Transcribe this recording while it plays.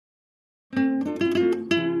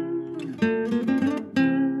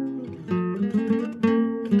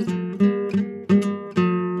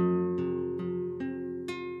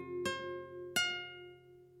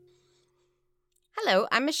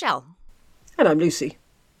Michelle. And I'm Lucy.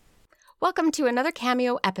 Welcome to another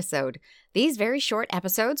Cameo episode. These very short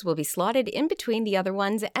episodes will be slotted in between the other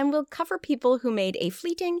ones and will cover people who made a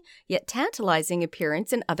fleeting yet tantalizing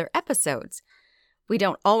appearance in other episodes. We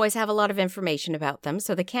don't always have a lot of information about them,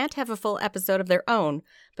 so they can't have a full episode of their own,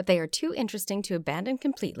 but they are too interesting to abandon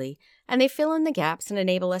completely, and they fill in the gaps and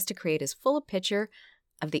enable us to create as full a picture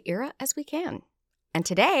of the era as we can. And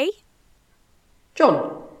today...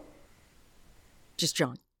 John. Just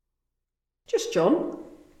John. Just John.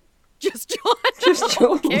 Just John? Just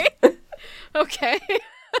John. Okay. Okay.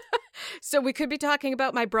 So we could be talking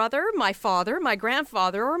about my brother, my father, my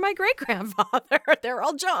grandfather, or my great-grandfather. They're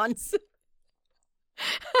all Johns.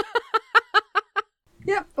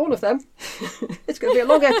 Yep, all of them. It's going to be a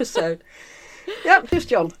long episode. Yep, just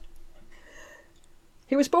John.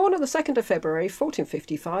 He was born on the 2nd of February,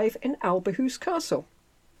 1455, in Alberhoose Castle.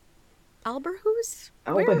 Alberhoose?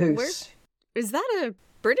 Alberhoose. Where? Is that a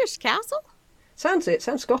British castle? Sounds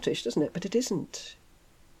Scottish, doesn't it? But it isn't.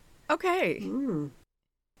 Okay.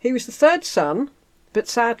 He was the third son, but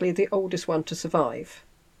sadly the oldest one to survive.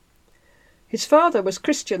 His father was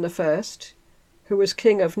Christian I, who was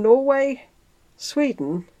king of Norway,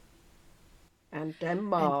 Sweden, and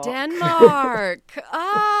Denmark. We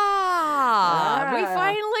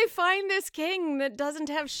finally find this king that doesn't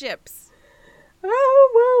have ships.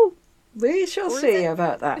 Oh, well, we shall see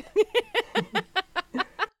about that.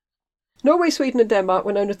 Norway, Sweden and Denmark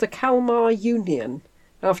were known as the Kalmar Union,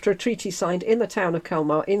 after a treaty signed in the town of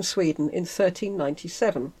Kalmar in Sweden in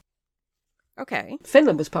 1397. Okay.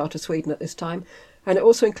 Finland was part of Sweden at this time, and it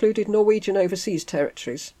also included Norwegian overseas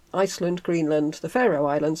territories, Iceland, Greenland, the Faroe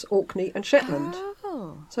Islands, Orkney and Shetland.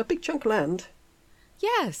 Oh. So a big chunk of land.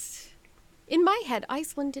 Yes. In my head,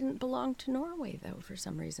 Iceland didn't belong to Norway, though, for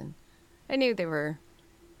some reason. I knew they were,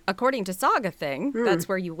 according to Saga Thing, that's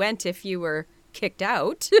where you went if you were kicked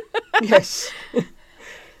out. Yes.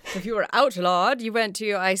 If you were outlawed, you went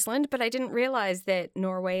to Iceland, but I didn't realize that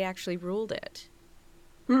Norway actually ruled it.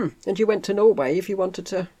 And you went to Norway if you wanted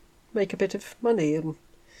to make a bit of money and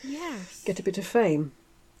get a bit of fame.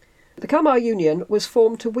 The Kalmar Union was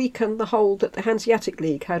formed to weaken the hold that the Hanseatic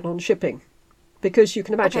League had on shipping. Because you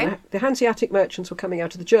can imagine, the Hanseatic merchants were coming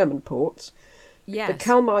out of the German ports. Yes. The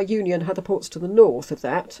Kalmar Union had the ports to the north of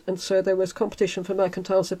that, and so there was competition for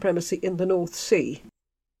mercantile supremacy in the North Sea.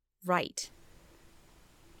 Right.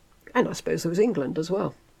 And I suppose there was England as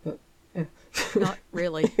well. But, yeah. Not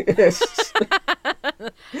really. Yes.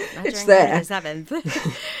 It's there. The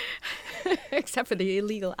 7th. Except for the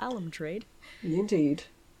illegal alum trade. Indeed.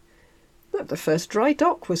 The first dry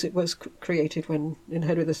dock was created when in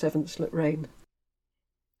Henry VII's reign.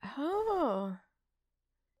 Oh.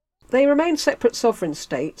 They remained separate sovereign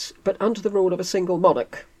states, but under the rule of a single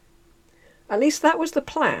monarch. At least that was the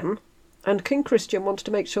plan, and King Christian wanted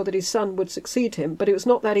to make sure that his son would succeed him, but it was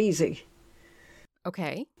not that easy.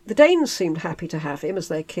 Okay. The Danes seemed happy to have him as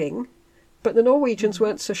their king, but the Norwegians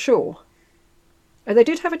weren't so sure. And they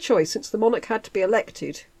did have a choice, since the monarch had to be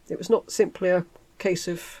elected. It was not simply a case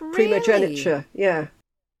of primogeniture. Yeah.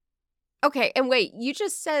 Okay, and wait, you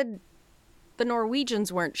just said the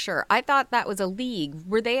Norwegians weren't sure. I thought that was a league.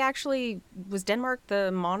 Was Denmark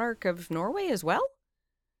the monarch of Norway as well?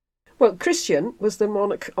 Well, Christian was the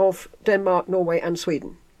monarch of Denmark, Norway and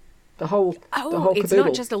Sweden. The whole it's caboodle.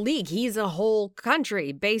 Not just a league. He's a whole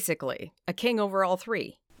country, basically. A king over all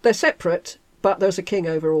three. They're separate, but there's a king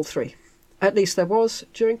over all three. At least there was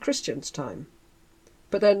during Christian's time.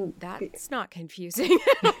 But then... That's not confusing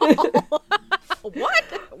at all. What?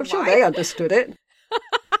 I'm sure they understood it.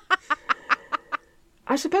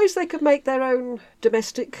 I suppose they could make their own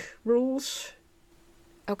domestic rules.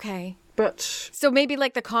 Okay. But... So maybe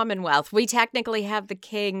like the Commonwealth. We technically have the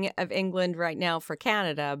King of England right now for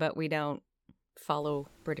Canada, but we don't follow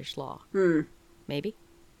British law. Maybe?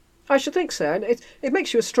 I should think so. And it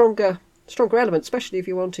makes you a stronger element, especially if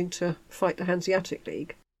you're wanting to fight the Hanseatic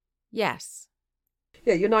League. Yes.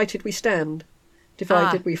 Yeah, united we stand,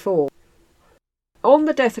 divided we fall. On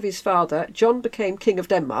the death of his father, John became King of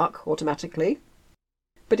Denmark, automatically.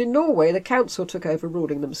 But in Norway, the council took over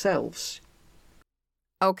ruling themselves.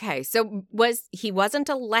 Okay, so he wasn't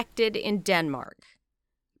elected in Denmark,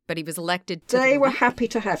 but he was elected to... They were happy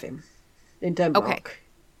to have him in Denmark. Okay,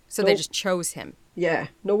 so they just chose him. Yeah,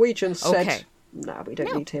 Norwegians said, no, we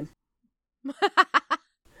don't need him. And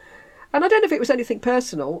I don't know if it was anything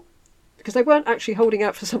personal, because they weren't actually holding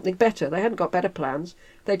out for something better. They hadn't got better plans.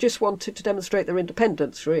 They just wanted to demonstrate their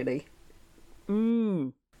independence, really.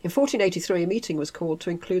 In 1483, a meeting was called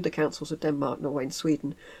to include the councils of Denmark, Norway and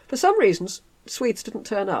Sweden. For some reasons, Swedes didn't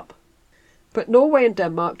turn up. But Norway and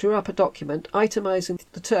Denmark drew up a document itemising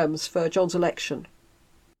the terms for John's election.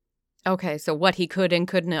 Okay, so what he could and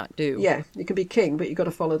could not do. Yeah, you can be king, but you've got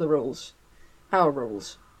to follow the rules. Our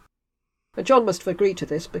rules. And John must have agreed to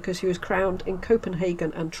this because he was crowned in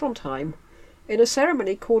Copenhagen and Trondheim in a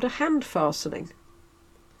ceremony called a hand fastening.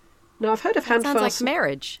 Now, I've heard of hand fastening. Sounds like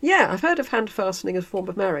marriage. Yeah, I've heard of hand fastening as a form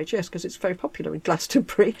of marriage, yes, because it's very popular in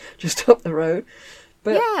Glastonbury, just up the road.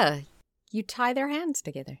 But yeah, you tie their hands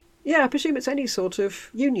together. Yeah, I presume it's any sort of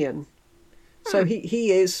union. So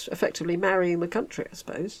he is effectively marrying the country, I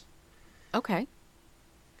suppose. Okay.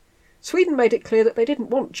 Sweden made it clear that they didn't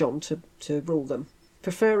want John to rule them,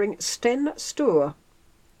 preferring Sten Sture,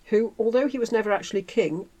 who, although he was never actually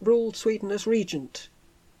king, ruled Sweden as regent.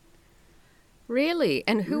 Really?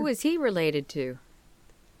 And who was he related to?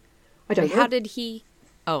 I don't know. How did he...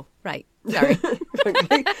 Oh, right. Sorry.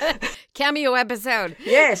 Frankly. Cameo episode.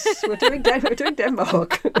 Yes, we're doing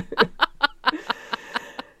Denmark.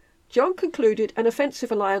 John concluded an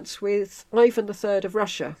offensive alliance with Ivan III of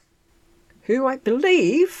Russia, who I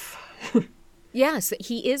believe... Yes,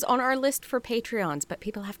 he is on our list for Patreons, but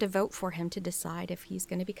people have to vote for him to decide if he's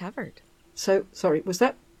going to be covered. So, sorry, was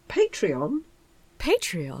that Patreon?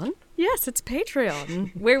 Patreon? Yes, it's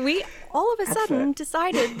Patreon, where we all of a sudden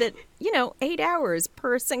decided that, 8 hours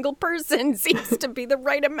per single person seems to be the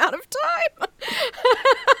right amount of time.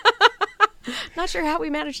 Not sure how we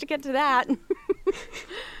managed to get to that.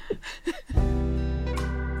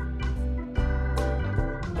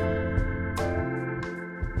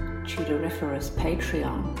 Tudoriferous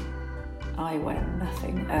Patreon. I wear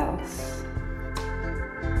nothing else.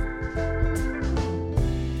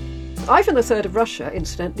 Ivan III of Russia,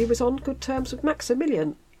 incidentally, was on good terms with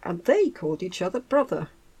Maximilian, and they called each other brother.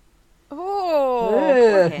 Oh,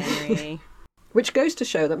 poor Henry. Which goes to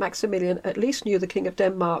show that Maximilian at least knew the King of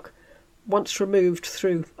Denmark once removed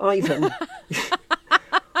through Ivan.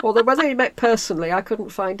 Although whether he met personally, I couldn't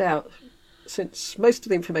find out, since most of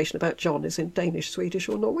the information about John is in Danish, Swedish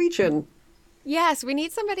or Norwegian. Yes, we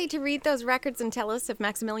need somebody to read those records and tell us if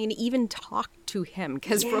Maximilian even talked to him.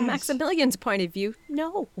 Because from Maximilian's point of view,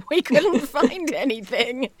 no, we couldn't find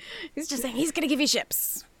anything. He's just saying he's going to give you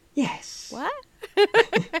ships. Yes. What?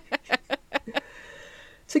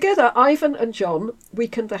 Together, Ivan and John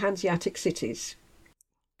weakened the Hanseatic cities.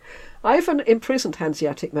 Ivan imprisoned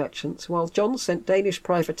Hanseatic merchants, while John sent Danish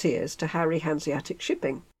privateers to harry Hanseatic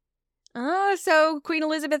shipping. Oh, so Queen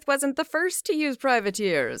Elizabeth wasn't the first to use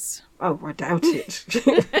privateers. Oh, I doubt it.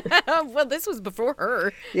 Well, this was before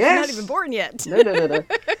her. Yes. She's not even born yet. No.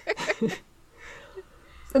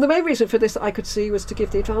 And the main reason for this that I could see was to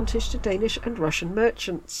give the advantage to Danish and Russian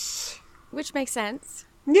merchants. Which makes sense.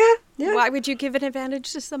 Yeah. Why would you give an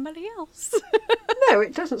advantage to somebody else? No,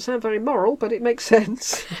 it doesn't sound very moral, but it makes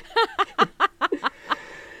sense.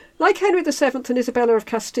 Like Henry VII and Isabella of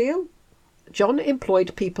Castile, John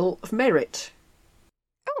employed people of merit.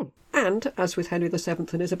 Oh. And, as with Henry VII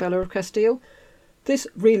and Isabella of Castile, this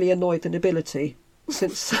really annoyed the nobility,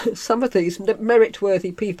 since some of these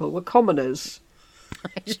merit-worthy people were commoners.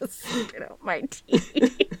 I just spit out my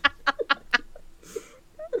teeth.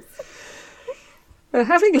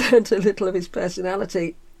 Having learnt a little of his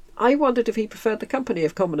personality, I wondered if he preferred the company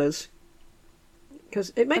of commoners.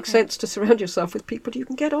 Because it makes sense to surround yourself with people you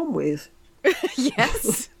can get on with.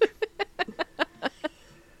 Yes.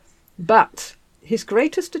 But his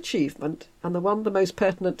greatest achievement, and the one the most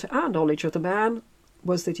pertinent to our knowledge of the man,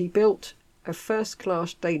 was that he built a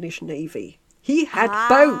first-class Danish navy. He had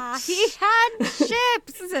boats. He had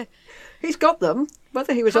ships. He's got them,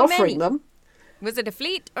 whether he was How offering many? them. Was it a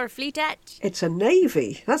fleet or fleetette? It's a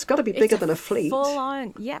navy. That's got to be bigger than a fleet. Full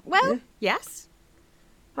on. Yeah. Well, yes.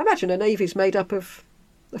 I imagine a navy's made up of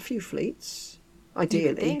a few fleets. Ideally. You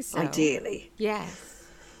would think so. Ideally. Yes.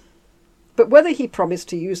 But whether he promised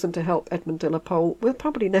to use them to help Edmund de la Pole, we'll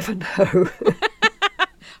probably never know.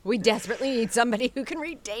 We desperately need somebody who can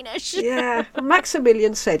read Danish. Yeah,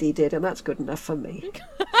 Maximilian said he did, and that's good enough for me.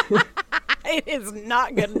 It is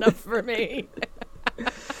not good enough for me.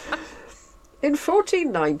 In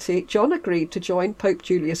 1490, John agreed to join Pope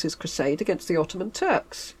Julius's crusade against the Ottoman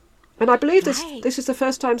Turks. And I believe this is the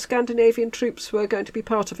first time Scandinavian troops were going to be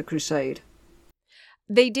part of a crusade.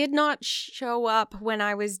 They did not show up when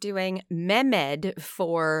I was doing Mehmed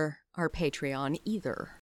for our Patreon either.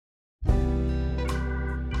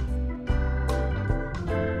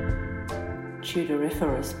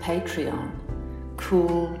 Tudoriferous Patreon.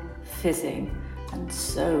 Cool, fizzing, and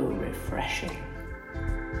so refreshing.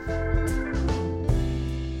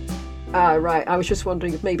 Ah, right. I was just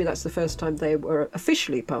wondering if maybe that's the first time they were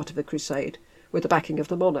officially part of a crusade with the backing of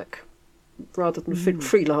the monarch, rather than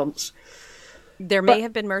freelance. There may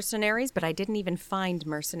have been mercenaries, but I didn't even find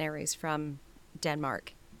mercenaries from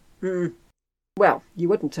Denmark. Well, Well, you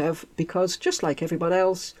wouldn't have, because just like everyone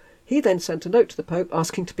else, he then sent a note to the Pope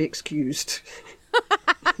asking to be excused.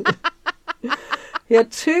 He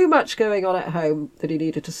had too much going on at home that he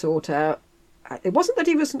needed to sort out. It wasn't that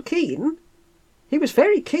he wasn't keen. He was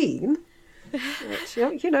very keen. But,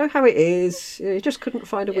 you know how it is. He just couldn't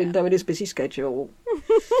find a window in his busy schedule.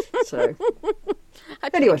 So, I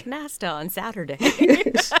anyway. played canasta on Saturday.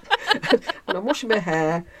 Yes. And I'm washing my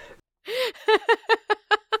hair.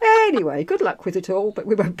 Anyway, good luck with it all, but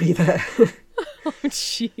we won't be there. Oh,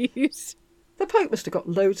 jeez. The Pope must have got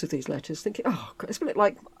loads of these letters, thinking, oh, God, it's a bit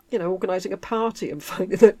like, organising a party and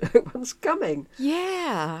finding that no one's coming.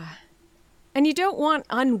 Yeah. And you don't want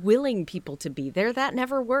unwilling people to be there. That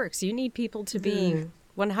never works. You need people to be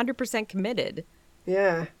 100% committed.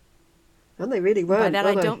 Yeah. And they really weren't. By that,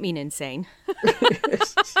 I they? don't mean insane.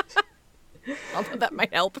 Although that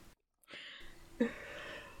might help.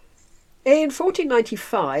 In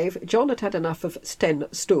 1495, John had had enough of Sten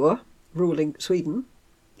Sture ruling Sweden.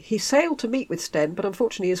 He sailed to meet with Sten, but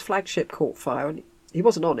unfortunately his flagship caught fire, and he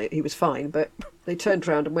wasn't on it. He was fine, but they turned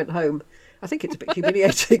round and went home. I think it's a bit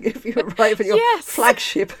humiliating if you arrive and your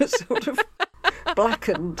flagship has sort of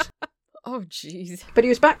blackened. Oh, jeez. But he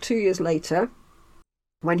was back 2 years later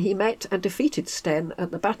when he met and defeated Sten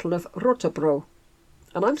at the Battle of Rotebro.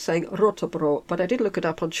 And I'm saying Rotebro, but I did look it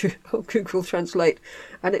up on Google Translate,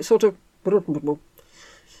 and it's sort of... Oh!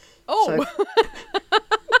 So,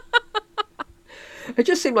 it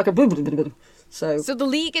just seemed like a... So the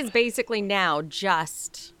League is basically now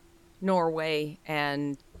just Norway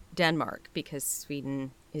and Denmark, because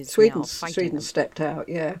Sweden is now fighting Sweden them. stepped out,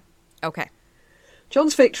 yeah. Okay.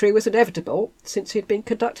 John's victory was inevitable, since he had been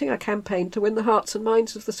conducting a campaign to win the hearts and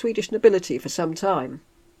minds of the Swedish nobility for some time.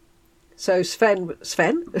 So Sven?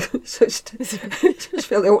 So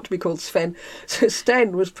they ought to be called Sven. So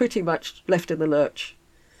Sten was pretty much left in the lurch.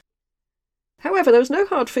 However, there was no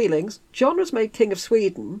hard feelings. John was made King of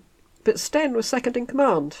Sweden, but Sten was second in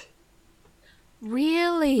command.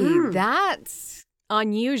 Really? That's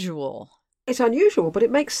unusual. It's unusual, but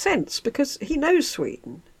it makes sense, because he knows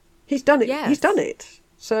Sweden. He's done it. Yes. He's done it.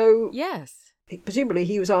 So Yes. presumably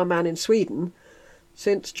he was our man in Sweden,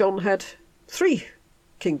 since John had 3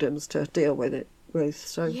 kingdoms to deal with.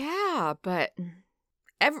 So Yeah, but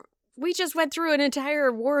we just went through an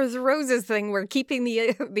entire War of the Roses thing where keeping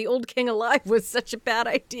the old king alive was such a bad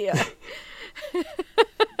idea.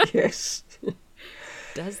 Yes.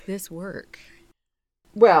 Does this work?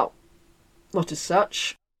 Well, not as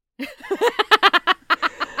such.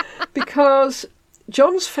 Because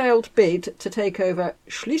John's failed bid to take over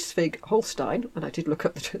Schleswig-Holstein, and I did look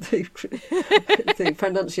up the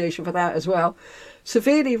pronunciation for that as well,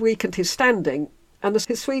 severely weakened his standing, and the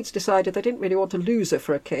Swedes decided they didn't really want a loser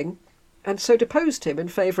for a king, and so deposed him in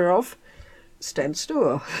favour of Sten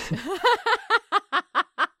Sture.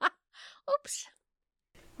 Oops.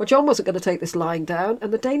 Well, John wasn't going to take this lying down,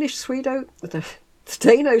 and the Dano-Swedish...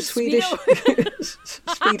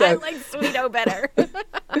 I like Swedo better.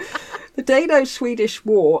 The Dano-Swedish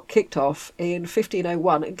War kicked off in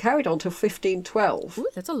 1501 and carried on till 1512. Ooh,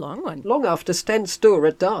 that's a long one. Long after Sten Sture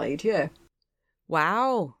had died, yeah.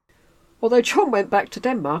 Wow. Although John went back to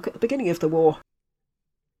Denmark at the beginning of the war.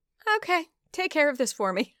 Okay, take care of this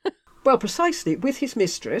for me. Well, precisely, with his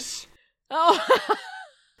mistress, Oh.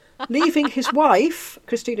 leaving his wife,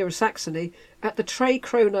 Christina of Saxony, at the Tre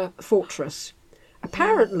fortress,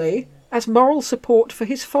 apparently as moral support for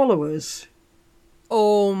his followers.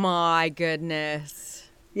 Oh my goodness.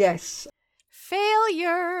 Yes.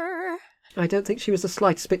 Failure. I don't think she was the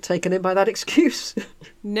slightest bit taken in by that excuse.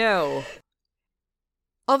 No.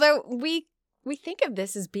 Although we think of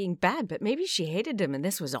this as being bad, but maybe she hated him and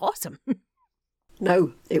this was awesome.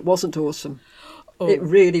 No, it wasn't awesome. Oh. It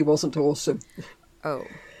really wasn't awesome. Oh.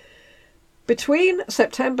 Between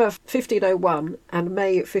September 1501 and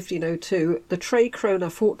May 1502, the Tre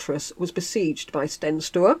fortress was besieged by Sten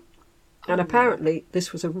Sture, and apparently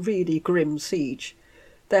this was a really grim siege.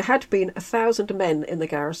 There had been 1,000 men in the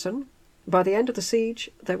garrison. By the end of the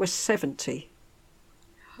siege, there were 70.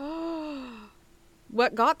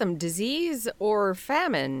 What got them? Disease or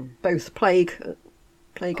famine? Both plague and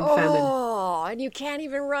famine. Oh, and you can't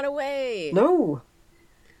even run away. No.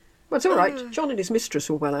 Well, it's all right. John and his mistress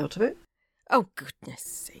were well out of it. Oh, goodness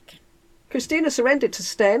sake. Christina surrendered to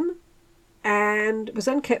Sten and was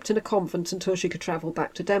then kept in a convent until she could travel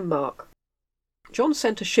back to Denmark. John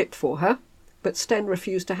sent a ship for her, but Sten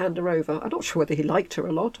refused to hand her over. I'm not sure whether he liked her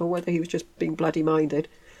a lot or whether he was just being bloody-minded.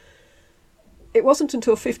 It wasn't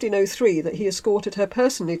until 1503 that he escorted her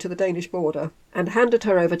personally to the Danish border and handed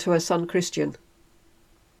her over to her son Christian.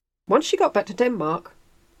 Once she got back to Denmark,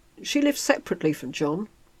 she lived separately from John.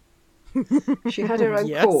 She had her own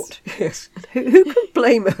Yes. court. Yes. Who can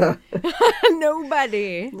blame her?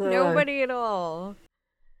 Nobody. No. Nobody at all.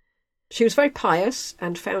 She was very pious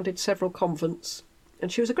and founded several convents.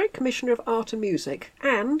 And she was a great commissioner of art and music.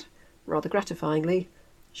 And, rather gratifyingly,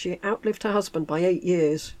 she outlived her husband by 8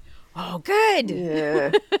 years. Oh, good.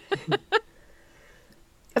 Yeah.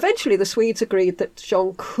 Eventually, the Swedes agreed that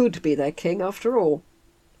John could be their king after all,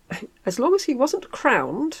 as long as he wasn't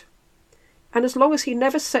crowned, and as long as he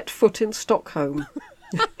never set foot in Stockholm.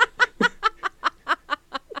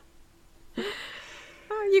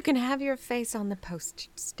 Oh, you can have your face on the postage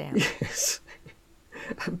stamp. Yes.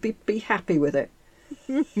 Be happy with it.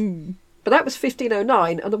 But that was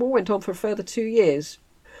 1509, and the war went on for a further 2 years.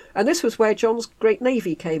 And this was where John's great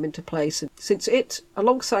navy came into place, since it,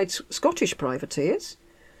 alongside Scottish privateers,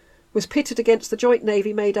 was pitted against the joint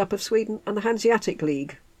navy made up of Sweden and the Hanseatic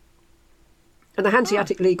League. And the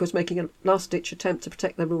Hanseatic League was making a last-ditch attempt to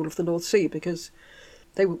protect their rule of the North Sea because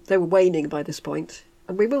they were waning by this point.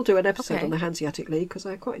 And we will do an episode on the Hanseatic League because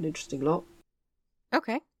they're quite an interesting lot.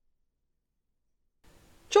 Okay.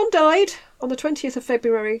 John died on the 20th of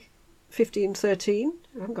February 1513.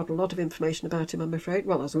 I haven't got a lot of information about him, I'm afraid.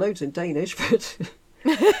 Well, there's loads in Danish, but...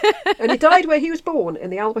 And he died where he was born, in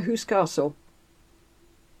the Alberhus Castle.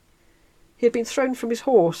 He had been thrown from his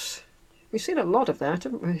horse. We've seen a lot of that,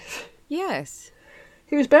 haven't we? Yes.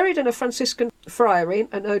 He was buried in a Franciscan friary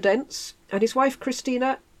in Odense, and his wife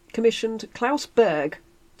Christina commissioned Klaus Berg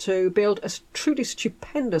to build a truly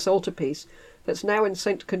stupendous altarpiece that's now in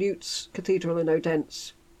St. Canute's Cathedral in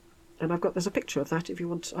Odense. And there's a picture of that if you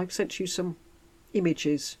want. I've sent you some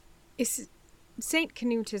images. Is St.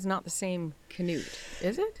 Canute is not the same Canute,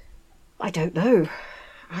 is it? I don't know.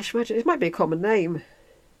 I should imagine it might be a common name.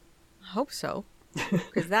 I hope so.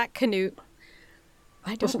 Because that Canute,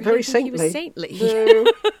 I don't Wasn't really very think he was saintly. saintly.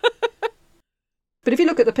 No. But if you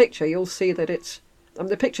look at the picture, you'll see that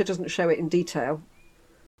the picture doesn't show it in detail.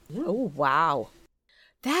 Oh, wow.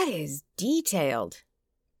 That is detailed.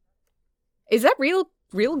 Is that real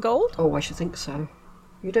gold? Oh, I should think so.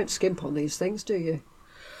 You don't skimp on these things, do you?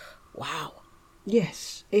 Wow.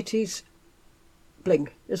 Yes, it is bling,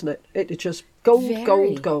 isn't it? It is just gold,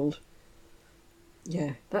 Very. gold.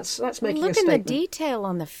 Yeah, that's making a Look statement. at the detail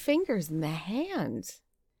on the fingers and the hands.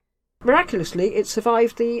 Miraculously, it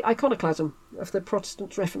survived the iconoclasm of the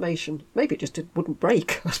Protestant Reformation. Maybe it just wouldn't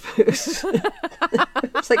break, I suppose. So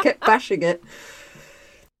they kept bashing it.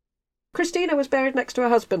 Christina was buried next to her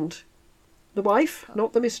husband. The wife,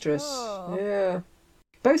 not the mistress. Oh. Yeah.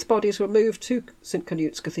 Both bodies were moved to St.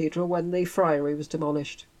 Canute's Cathedral when the friary was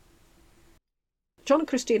demolished. John and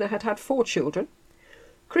Christina had 4 children.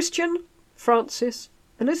 Christian, Francis,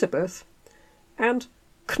 Elizabeth, and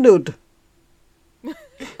Knud.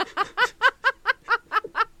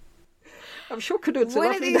 I'm sure Knud's a One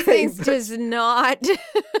of lovely these name. things does not.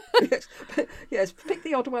 Yes, pick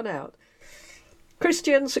the odd one out.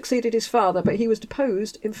 Christian succeeded his father, but he was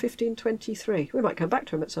deposed in 1523. We might come back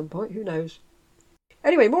to him at some point, who knows.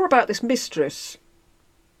 Anyway, more about this mistress.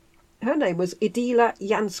 Her name was Idila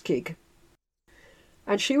Janskig,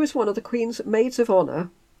 and she was one of the Queen's maids of honour,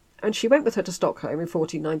 and she went with her to Stockholm in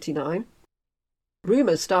 1499.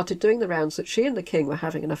 Rumours started doing the rounds that she and the king were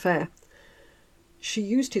having an affair. She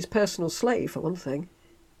used his personal slave, for one thing.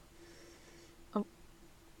 Oh.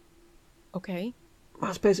 Okay.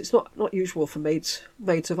 I suppose it's not usual for maids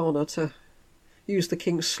of honour to use the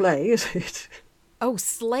king's sleigh, is it? Oh,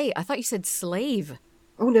 slay. I thought you said slave.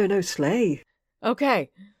 Oh, no, sleigh. Okay.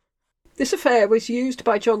 This affair was used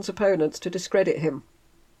by John's opponents to discredit him.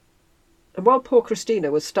 And while poor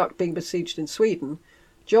Christina was stuck being besieged in Sweden,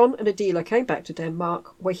 John and Adela came back to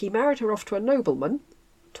Denmark, where he married her off to a nobleman,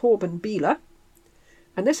 Torben Bieler,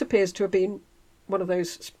 and this appears to have been one of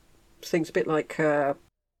those things a bit like...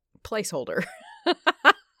 Placeholder.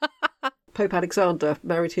 Pope Alexander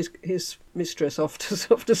married his mistress off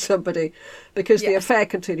to somebody because the affair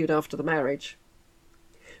continued after the marriage.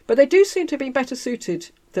 But they do seem to have been better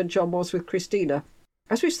suited than John was with Christina.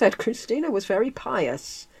 As we've said, Christina was very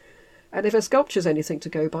pious, and if her sculpture's anything to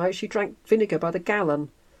go by, she drank vinegar by the gallon.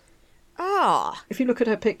 Ah. If you look at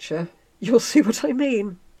her picture, you'll see what I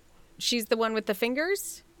mean. She's the one with the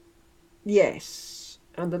fingers? Yes,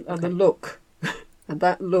 and the look, and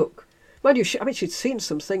that look. Mind you, she'd seen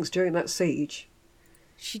some things during that siege.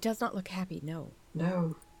 She does not look happy, no.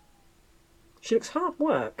 No. She looks hard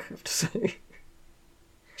work, I have to say.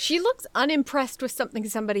 She looks unimpressed with something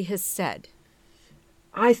somebody has said.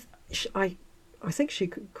 I think she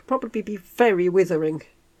could probably be very withering.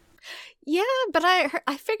 Yeah, but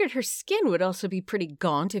I figured her skin would also be pretty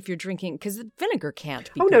gaunt if you're drinking, because vinegar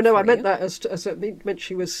can't be. Oh good no, for I meant you. that as it meant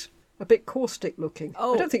she was a bit caustic looking.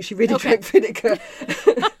 Oh, I don't think she really okay. drank vinegar.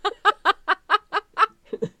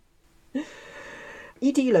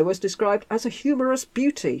 Edila was described as a humorous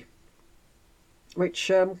beauty,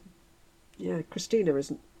 which, Christina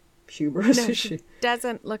isn't humorous, No, is she she?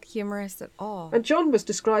 doesn't look humorous at all. And John was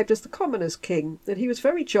described as the commoner's king, and he was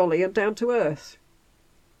very jolly and down to earth.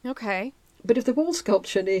 Okay. But if the wall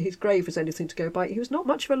sculpture near his grave was anything to go by, he was not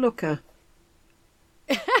much of a looker.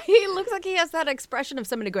 He looks like he has that expression of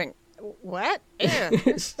somebody going, what? Ew.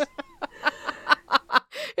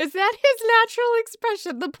 Is that his natural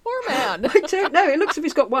expression? The poor man. I don't know. It looks as if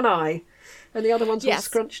he's got one eye, and the other one's all Yes.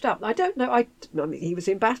 scrunched up. I don't know. I mean, he was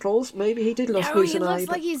in battles. Maybe he did lose No, he an eye. looks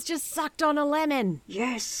like he's just sucked on a lemon.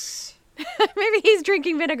 Yes. Maybe he's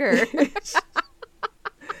drinking vinegar.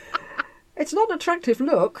 It's not an attractive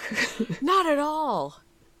look. Not at all.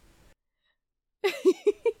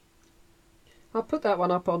 I'll put that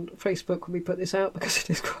one up on Facebook when we put this out because it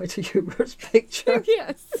is quite a humorous picture.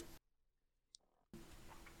 Yes.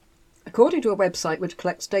 According to a website which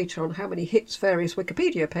collects data on how many hits various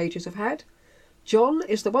Wikipedia pages have had, John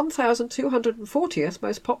is the 1,240th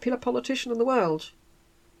most popular politician in the world.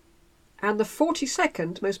 And the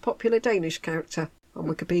 42nd most popular Danish character on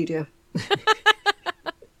Wikipedia.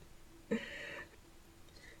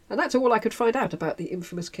 And that's all I could find out about the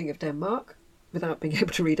infamous King of Denmark, without being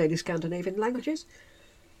able to read any Scandinavian languages.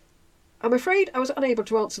 I'm afraid I was unable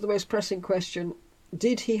to answer the most pressing question,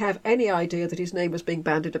 did he have any idea that his name was being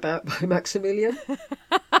bandied about by Maximilian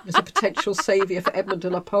as a potential saviour for Edmund de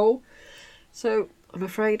la Pole? So I'm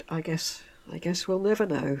afraid I guess we'll never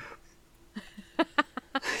know.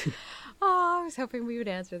 Oh, I was hoping we would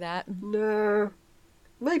answer that. No.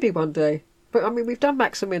 Maybe one day. But I mean, we've done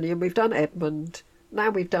Maximilian, we've done Edmund, now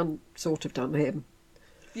we've sort of done him.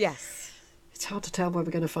 Yes. It's hard to tell where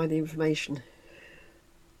we're going to find the information.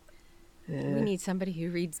 We need somebody who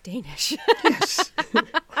reads Danish. Yes.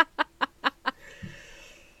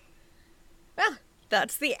 Well,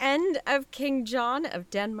 that's the end of King John of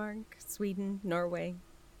Denmark, Sweden, Norway,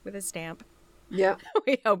 with a stamp. Yeah.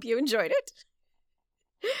 We hope you enjoyed it.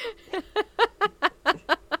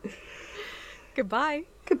 Goodbye.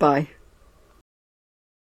 Goodbye.